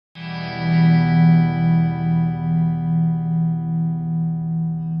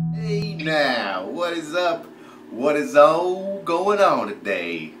Now, what is up? What is all going on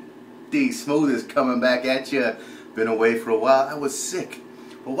today? D Smooth is coming back at you. Been away for a while. I was sick.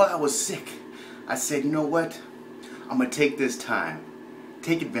 But while I was sick, I said, you know what? I'm going to take this time,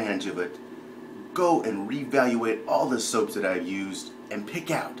 take advantage of it, go and reevaluate all the soaps that I've used and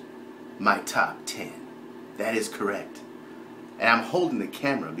pick out my top 10. That is correct. And I'm holding the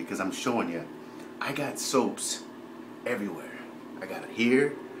camera because I'm showing you I got soaps everywhere. I got it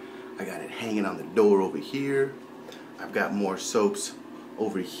here. I got it hanging on the door over here. I've got more soaps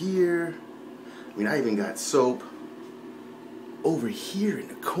over here. I mean, I even got soap over here in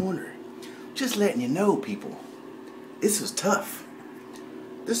the corner. Just letting you know, people, this was tough.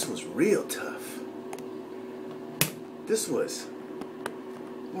 This was real tough. This was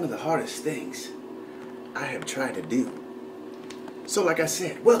one of the hardest things I have tried to do. So like I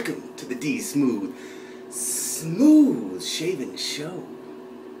said, welcome to the D Smooth Shaving Show.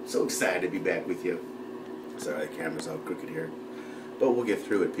 So excited to be back with you. Sorry, the camera's all crooked here. But we'll get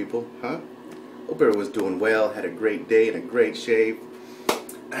through it, people, huh? Hope everyone's doing well, had a great day and a great shave.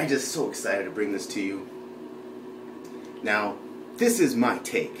 I'm just so excited to bring this to you. Now, this is my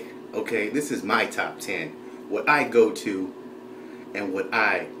take, okay? This is my top 10. What I go to and what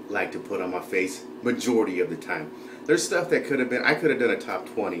I like to put on my face majority of the time. There's stuff that could have been, I could have done a top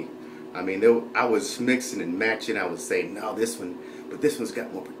 20. I mean, I was mixing and matching. I was saying, no, this one, but this one's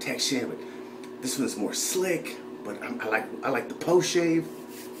got more protection, but this one's more slick, but I like the post shave.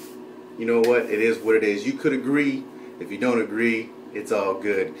 You know what? It is what it is. You could agree. If you don't agree, it's all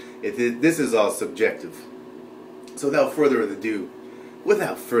good. This is all subjective. So without further ado,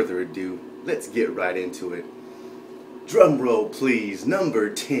 let's get right into it. Drum roll, please. Number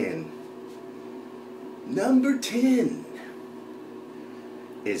 10. Number 10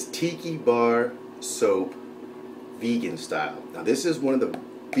 is Tiki Bar Soap Vegan Style. Now this is one of the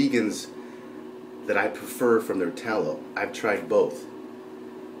vegans that I prefer from their tallow. I've tried both.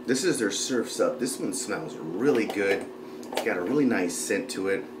 This is their Surf's Up. This one smells really good. It's got a really nice scent to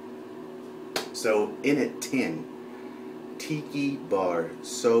it. So in at 10, Tiki Bar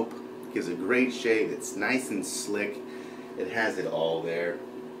Soap gives a great shave. It's nice and slick. It has it all there.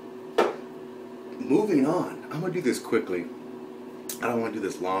 Moving on, I'm going to do this quickly. I don't want to do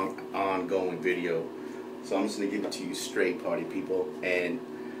this long, ongoing video. So I'm just going to give it to you straight, party people. And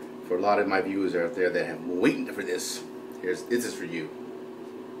for a lot of my viewers out there that have been waiting for this, this is for you.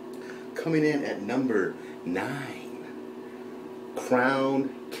 Coming in at number 9,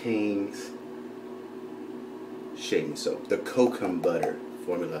 Crown Kings Shaving Soap. The Kokum Butter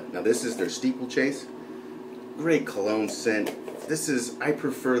formula. Now this is their steeplechase. Great cologne scent. I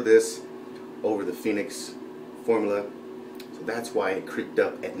prefer this over the Phoenix formula. So that's why it creeped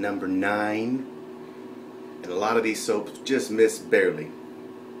up at number 9. And a lot of these soaps just missed barely.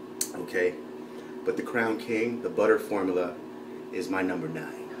 Okay? But the Crown King, the butter formula, is my number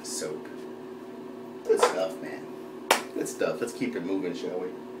 9 soap. Good stuff, man. Good stuff. Let's keep it moving, shall we?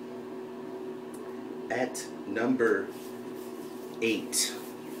 At number 8,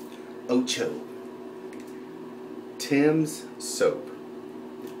 Ocho. Tim's Soap.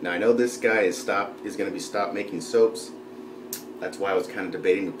 Now I know this guy is going to stop making soaps. That's why I was kind of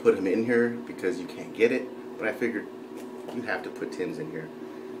debating to put him in here because you can't get it. But I figured you have to put Tim's in here.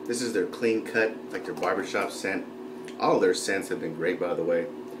 This is their clean cut, like their barbershop scent. All of their scents have been great, by the way.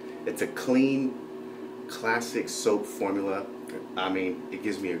 It's a clean, classic soap formula. I mean, it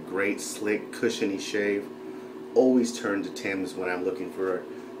gives me a great, slick, cushiony shave. Always turn to Tim's when I'm looking for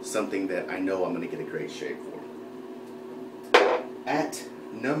something that I know I'm going to get a great shave for. At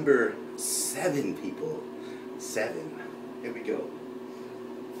number 7, people. 7. Here we go.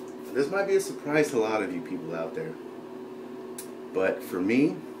 This might be a surprise to a lot of you people out there. But for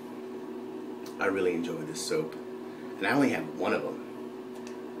me, I really enjoy this soap. And I only have one of them.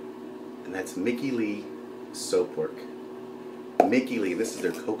 And that's Mickey Lee Soap Work. Mickey Lee, this is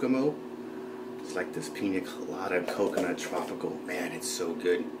their Kokomo. It's like this pina colada coconut tropical. Man, it's so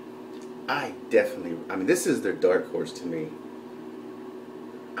good. I mean, this is their dark horse to me.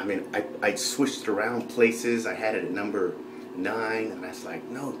 I mean, I switched around places. I had it at number 9, and I was like,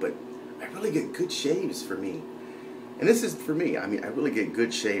 no, but I really get good shaves for me. And this is for me. I mean, I really get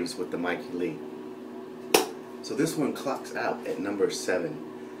good shaves with the Mickey Lee. So this one clocks out at number 7,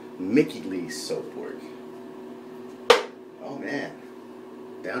 Mickey Lee Soap Work. Oh man,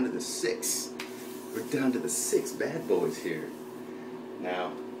 down to the 6. We're down to the 6 bad boys here.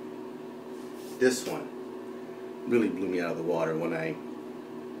 Now, this one really blew me out of the water when I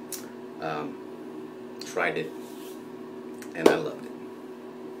tried it, and I loved it.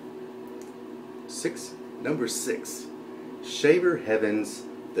 Number 6, Shaver Heaven's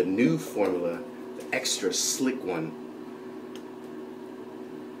the new formula, the extra slick one.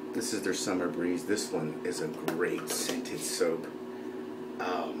 This is their Summer Breeze. This one is a great scented soap.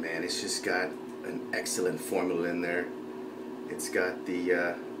 Oh man, it's just got an excellent formula in there. It's got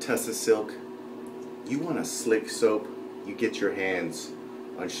the Tussa Silk. You want a slick soap, you get your hands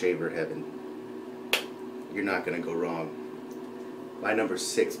on Shaver Heaven. You're not going to go wrong. My number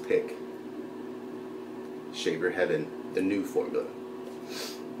 6 pick, Shaver Heaven, the new formula.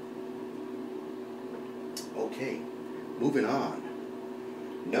 Okay, moving on.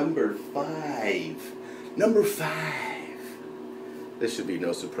 Number 5. Number 5. This should be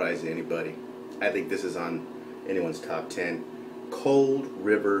no surprise to anybody. I think this is on anyone's top 10. Cold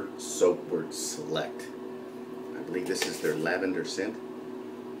River Soapworks Select. I believe this is their lavender scent.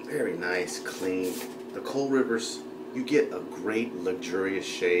 Very nice, clean. The Cold Rivers, you get a great luxurious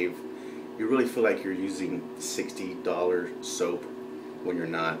shave. You really feel like you're using $60 soap when you're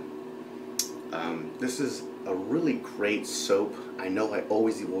not. This is a really great soap. I know I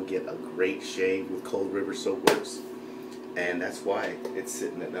always will get a great shave with Cold River Soapworks, and that's why it's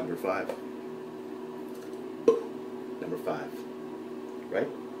sitting at number 5. Number 5. Right?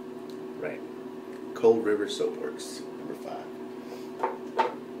 Right. Cold River Soapworks, number 5.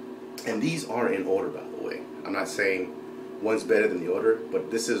 And these are in order, by the way. I'm not saying one's better than the other,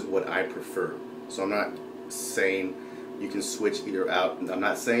 but this is what I prefer. So I'm not saying you can switch either out. I'm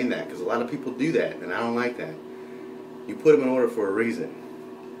not saying that, because a lot of people do that, and I don't like that. You put them in order for a reason,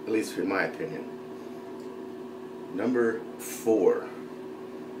 at least in my opinion. Number 4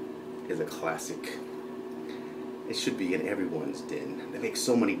 is a classic. It should be in everyone's den. They make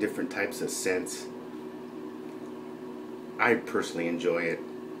so many different types of scents. I personally enjoy it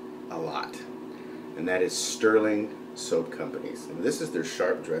a lot. And that is Sterling Soap Companies. And this is their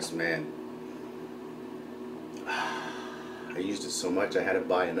Sharp Dressed Man. I used it so much I had to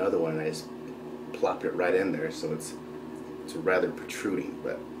buy another one, and I just plopped it right in there, so it's rather protruding.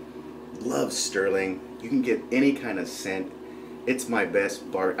 But love Sterling. You can get any kind of scent. It's my best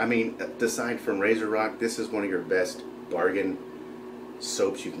I mean, aside from Razor Rock, this is one of your best bargain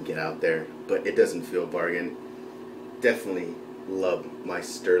soaps you can get out there. But it doesn't feel bargain. Definitely love my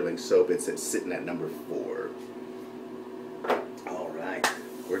Sterling soap. It's sitting at number 4. Alright,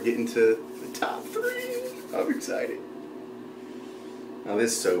 we're getting to the top 3. I'm excited. Now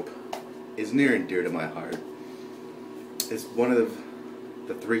this soap is near and dear to my heart. It's one of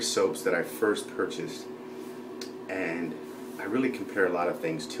the 3 soaps that I first purchased, and I really compare a lot of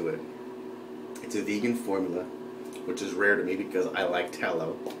things to it. It's a vegan formula, which is rare to me because I like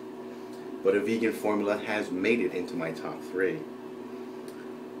tallow, but a vegan formula has made it into my top 3.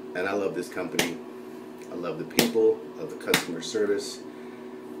 And I love this company. I love the people, I love the customer service.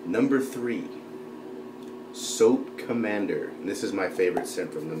 Number 3, Soap Commander. And this is my favorite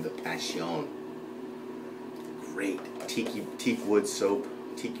scent from them, the Passion. Great teak wood soap,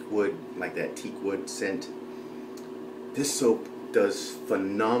 teak wood, like that teak wood scent. This soap does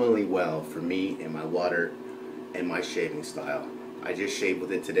phenomenally well for me and my water and my shaving style. I just shaved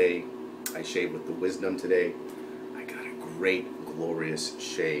with it today. I shaved with the Wisdom today. I got a great, glorious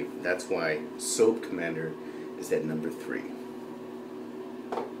shave. That's why Soap Commander is at number 3.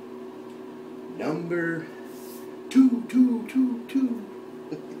 Number 2. I'm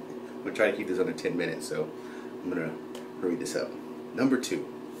going to try to keep this under 10 minutes, so I'm going to hurry this up. Number 2.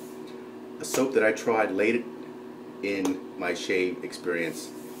 A soap that I tried late in my shave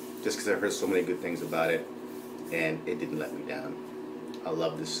experience, just because I heard so many good things about it, and it didn't let me down. I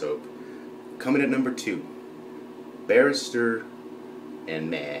love this soap. Coming at number 2, Barrister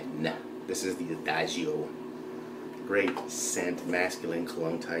and Man. This is the Adagio. Great scent, masculine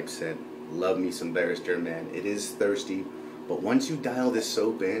cologne type scent. Love me some Barrister and Man. It is thirsty, but once you dial this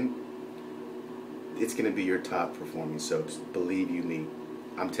soap in, it's going to be your top performing soaps. Believe you me,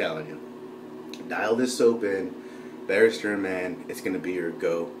 I'm telling you. Dial this soap in, Barrister and Man, it's going to be your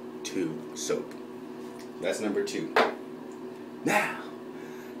go-to soap. That's number 2. Now,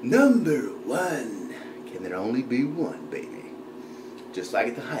 number 1. Can there only be one, baby? Just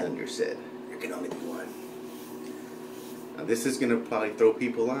like the Highlander said, there can only be one. Now this is going to probably throw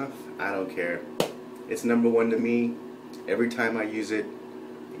people off. I don't care. It's number 1 to me. Every time I use it,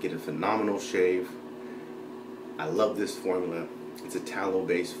 I get a phenomenal shave. I love this formula. It's a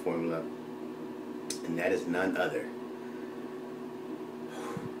tallow-based formula, and that is none other.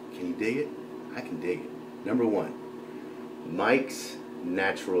 Can you dig it? I can dig it. Number 1, Mike's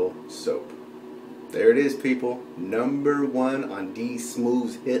Natural Soap. There it is, people. Number 1 on D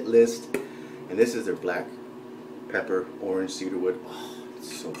Smooth's hit list, and this is their black pepper orange cedarwood. Oh,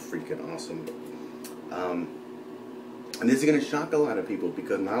 it's so freaking awesome. And this is going to shock a lot of people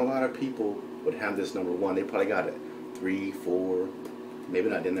because not a lot of people would have this number 1. They probably got it 3, 4, maybe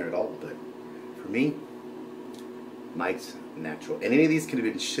not in there at all. But for me, Mike's natural. And any of these could have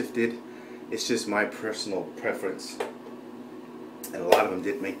been shifted. It's just my personal preference. And a lot of them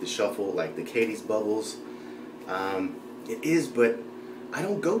did make the shuffle, like the Katie's Bubbles. It is, but I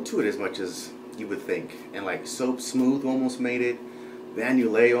don't go to it as much as you would think. And like Soap Smooth almost made it.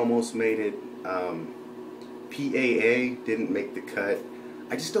 Vanulay almost made it. PAA didn't make the cut.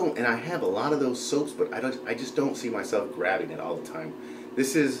 I just don't, and I have a lot of those soaps, but I just don't see myself grabbing it all the time.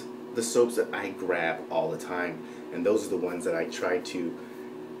 This is the soaps that I grab all the time, and those are the ones that I try to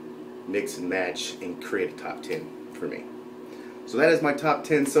mix and match and create a top 10 for me. So that is my top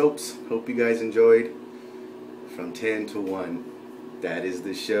 10 soaps. Hope you guys enjoyed. From 10 to 1. That is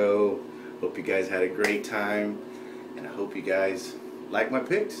the show. Hope you guys had a great time, and I hope you guys like my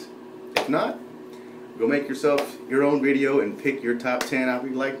picks. If not, go make yourself your own video and pick your top 10. I'll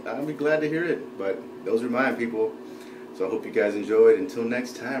be glad to hear it. But those are mine, people. So I hope you guys enjoyed. Until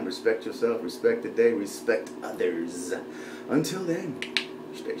next time, respect yourself, respect the day, respect others. Until then,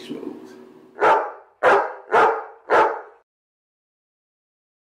 stay smooth.